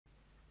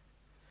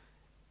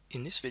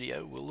In this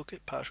video we'll look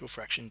at partial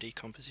fraction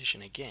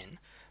decomposition again,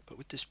 but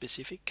with the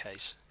specific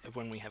case of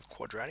when we have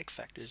quadratic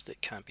factors that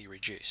can't be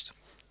reduced.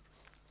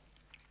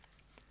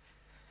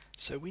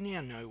 So we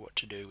now know what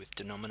to do with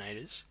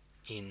denominators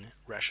in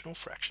rational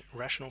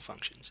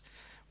functions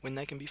when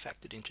they can be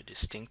factored into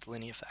distinct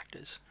linear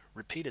factors,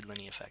 repeated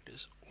linear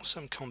factors, or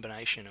some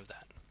combination of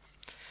that.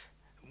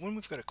 When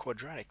we've got a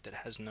quadratic that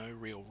has no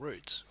real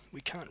roots,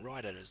 we can't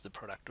write it as the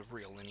product of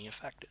real linear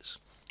factors.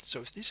 So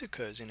if this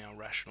occurs in our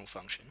rational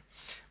function,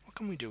 what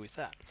can we do with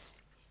that?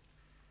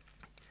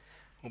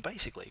 Well,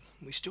 basically,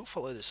 we still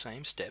follow the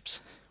same steps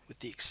with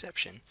the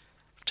exception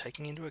of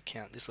taking into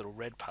account this little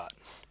red part.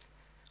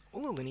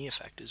 All the linear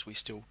factors we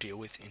still deal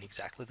with in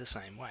exactly the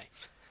same way.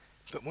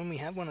 But when we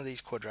have one of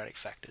these quadratic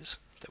factors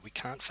that we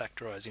can't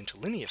factorize into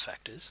linear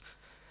factors,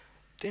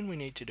 then we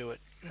need to do it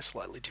in a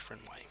slightly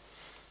different way.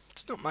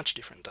 It's not much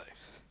different though.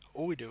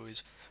 All we do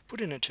is put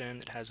in a term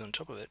that has on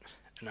top of it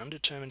an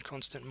undetermined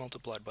constant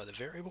multiplied by the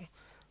variable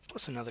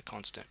plus another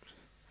constant.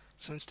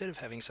 So instead of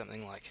having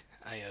something like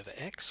a over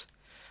x,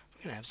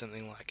 we're going to have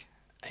something like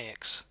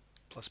ax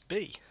plus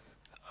b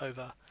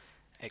over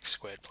x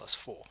squared plus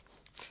 4.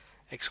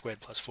 X squared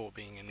plus 4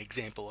 being an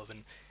example of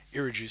an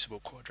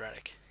irreducible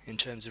quadratic in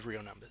terms of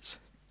real numbers.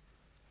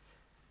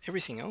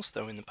 Everything else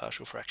though in the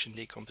partial fraction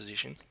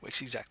decomposition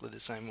works exactly the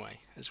same way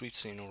as we've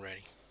seen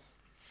already.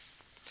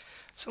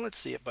 So let's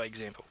see it by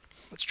example.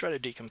 Let's try to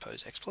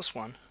decompose x plus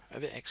 1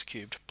 over x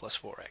cubed plus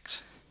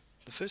 4x.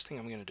 The first thing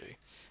I'm going to do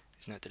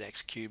is note that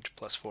x cubed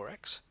plus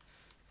 4x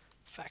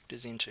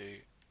factors into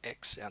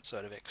x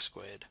outside of x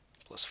squared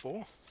plus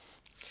 4,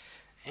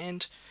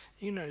 and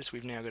you notice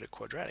we've now got a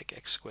quadratic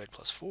x squared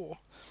plus 4,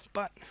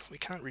 but we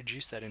can't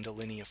reduce that into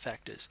linear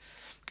factors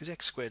because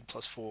x squared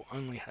plus 4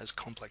 only has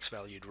complex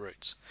valued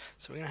roots,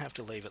 so we're going to have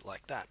to leave it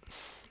like that.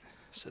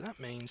 So that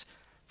means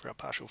for our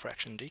partial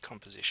fraction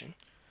decomposition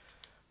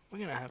we're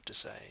going to have to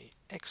say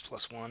x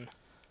plus 1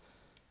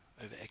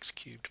 over x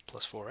cubed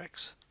plus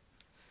 4x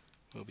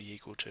will be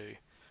equal to,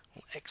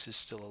 well, x is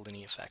still a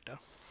linear factor,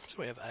 so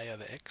we have a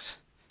over x,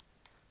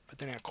 but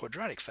then our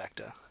quadratic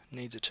factor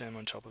needs a term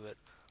on top of it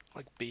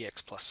like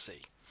bx plus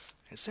c.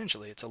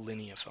 Essentially it's a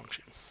linear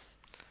function,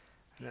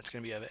 and that's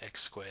going to be over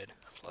x squared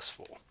plus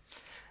 4.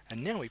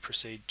 And now we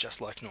proceed just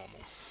like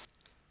normal.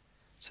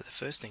 So the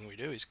first thing we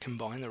do is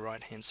combine the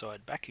right hand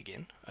side back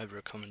again over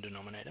a common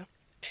denominator,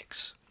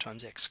 x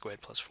times x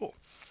squared plus 4.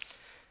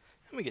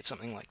 And we get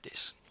something like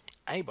this,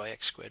 a by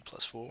x squared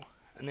plus 4,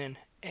 and then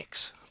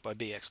x by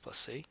bx plus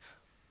c,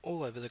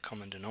 all over the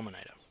common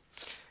denominator.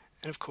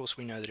 And of course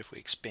we know that if we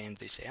expand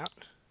this out,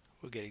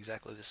 we'll get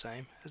exactly the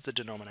same as the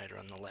denominator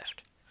on the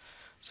left.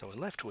 So we're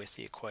left with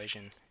the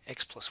equation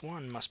x plus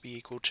 1 must be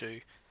equal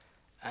to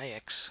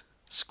ax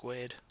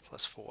squared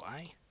plus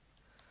 4a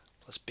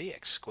plus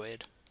bx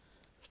squared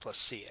plus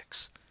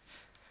cx.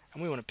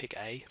 And we want to pick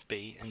a,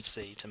 b and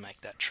c to make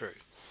that true.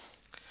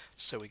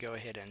 So we go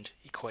ahead and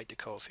equate the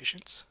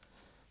coefficients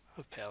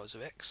of powers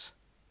of x.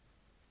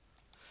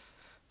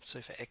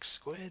 So for x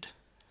squared,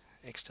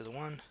 x to the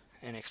 1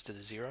 and x to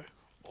the 0,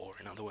 or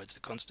in other words the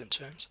constant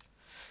terms,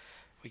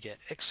 we get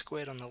x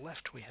squared on the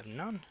left, we have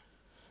none,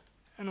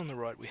 and on the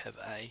right we have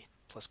a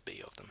plus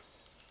b of them.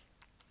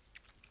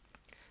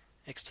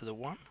 X to the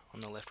 1, on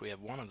the left we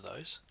have one of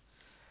those,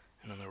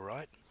 and on the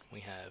right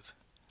we have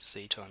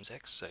c times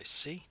x, so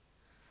c,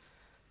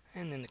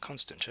 and then the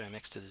constant term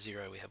x to the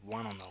 0 we have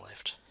 1 on the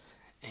left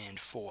and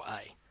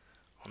 4a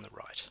on the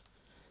right.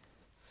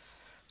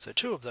 So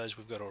two of those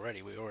we've got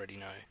already. We already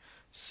know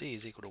c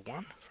is equal to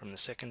 1 from the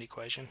second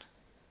equation,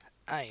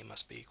 a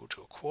must be equal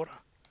to a quarter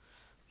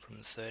from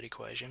the third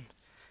equation,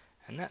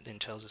 and that then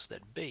tells us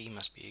that b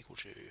must be equal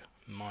to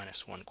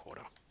minus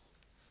 1/4.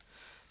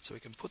 So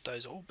we can put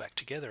those all back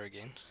together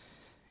again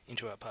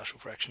into our partial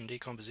fraction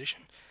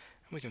decomposition,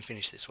 and we can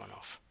finish this one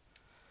off.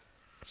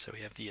 So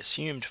we have the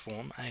assumed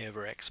form a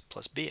over x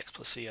plus bx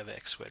plus c over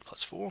x squared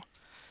plus 4,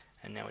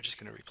 and now we're just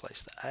going to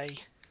replace the a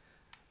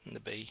and the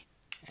b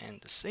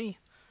and the c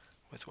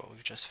with what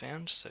we've just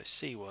found. So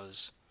c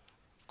was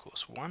of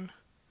course 1,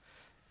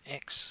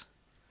 x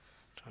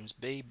times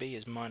b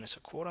is minus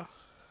 1/4,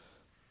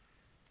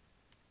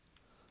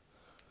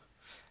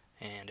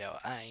 and our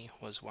a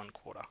was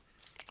 1/4.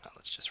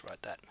 Let's just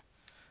write that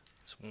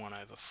as 1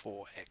 over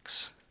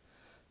 4x.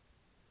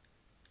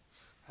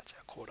 That's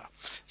our quarter.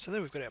 So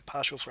there we've got our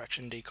partial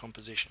fraction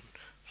decomposition.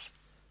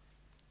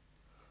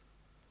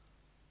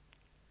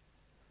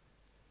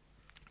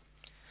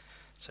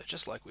 So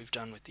just like we've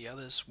done with the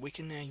others, we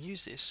can now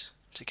use this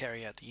to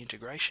carry out the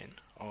integration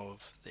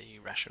of the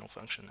rational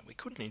function that we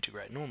couldn't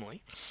integrate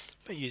normally,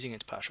 but using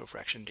its partial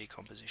fraction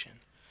decomposition.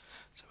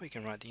 So we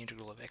can write the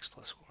integral of x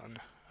plus 1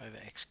 over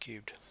x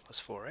cubed plus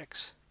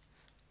 4x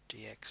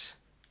dx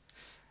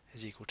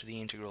is equal to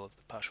the integral of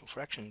the partial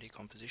fraction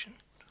decomposition,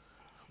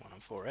 1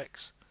 on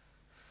 4x,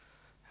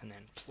 and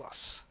then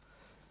plus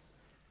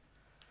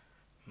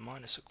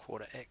minus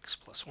 1/4 x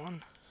plus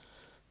 1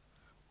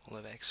 all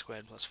over x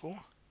squared plus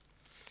 4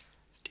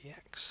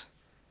 dx.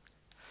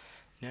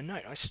 Now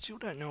note, I still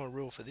don't know a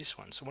rule for this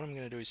one, so what I'm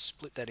going to do is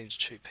split that into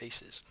two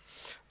pieces.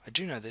 I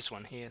do know this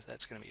one here,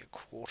 that's going to be a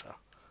quarter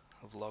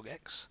of log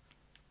x,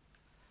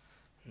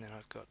 and then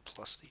I've got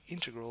plus the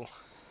integral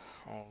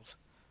of,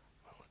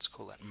 well, let's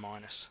call that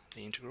minus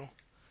the integral,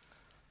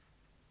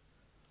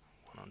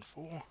 1 on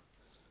 4,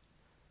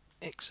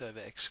 x over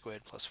x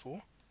squared plus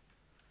 4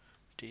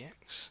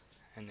 dx,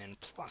 and then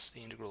plus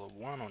the integral of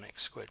 1 on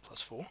x squared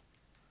plus 4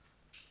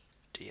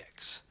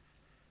 dx.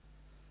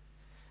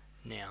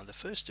 Now the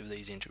first of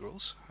these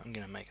integrals, I'm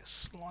going to make a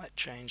slight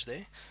change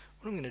there.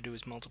 What I'm going to do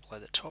is multiply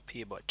the top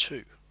here by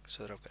 2,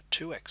 so that I've got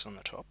 2x on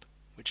the top,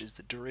 which is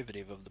the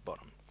derivative of the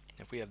bottom.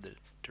 If we have the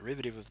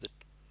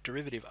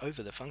derivative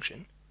over the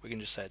function, we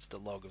can just say it's the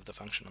log of the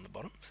function on the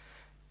bottom.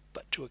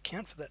 But to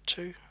account for that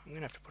 2, I'm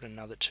going to have to put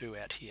another 2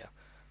 out here.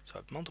 So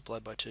I've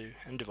multiplied by 2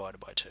 and divided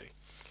by 2.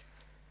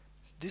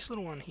 This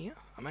little one here,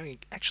 I'm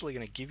actually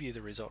going to give you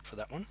the result for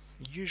that one.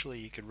 Usually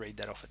you could read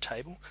that off a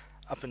table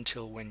up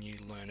until when you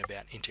learn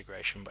about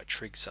integration by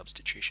trig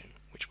substitution,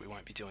 which we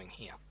won't be doing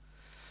here.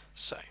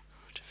 So,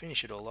 to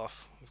finish it all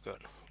off, we've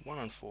got 1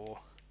 on 4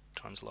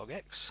 times log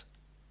x,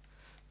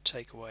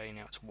 take away,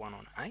 now it's 1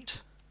 on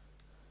 8,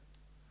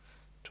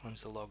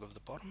 times the log of the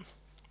bottom,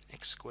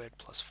 x squared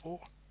plus 4,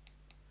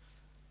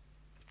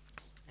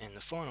 and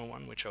the final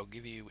one, which I'll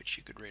give you, which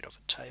you could read off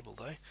a table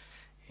though,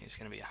 is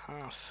going to be a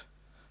half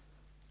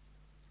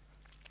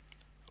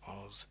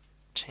of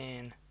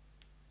tan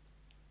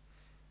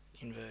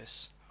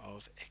inverse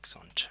of x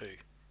on 2,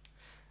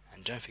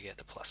 and don't forget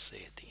the plus c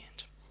at the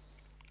end.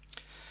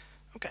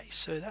 Okay,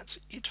 so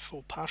that's it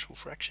for partial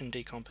fraction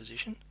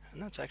decomposition,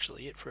 and that's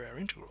actually it for our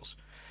integrals.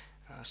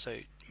 So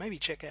maybe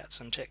check out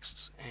some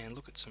texts and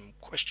look at some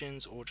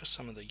questions or just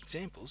some of the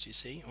examples you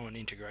see on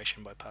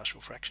integration by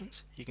partial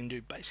fractions. You can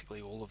do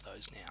basically all of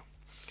those now.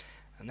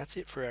 And that's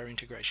it for our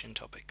integration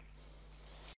topic.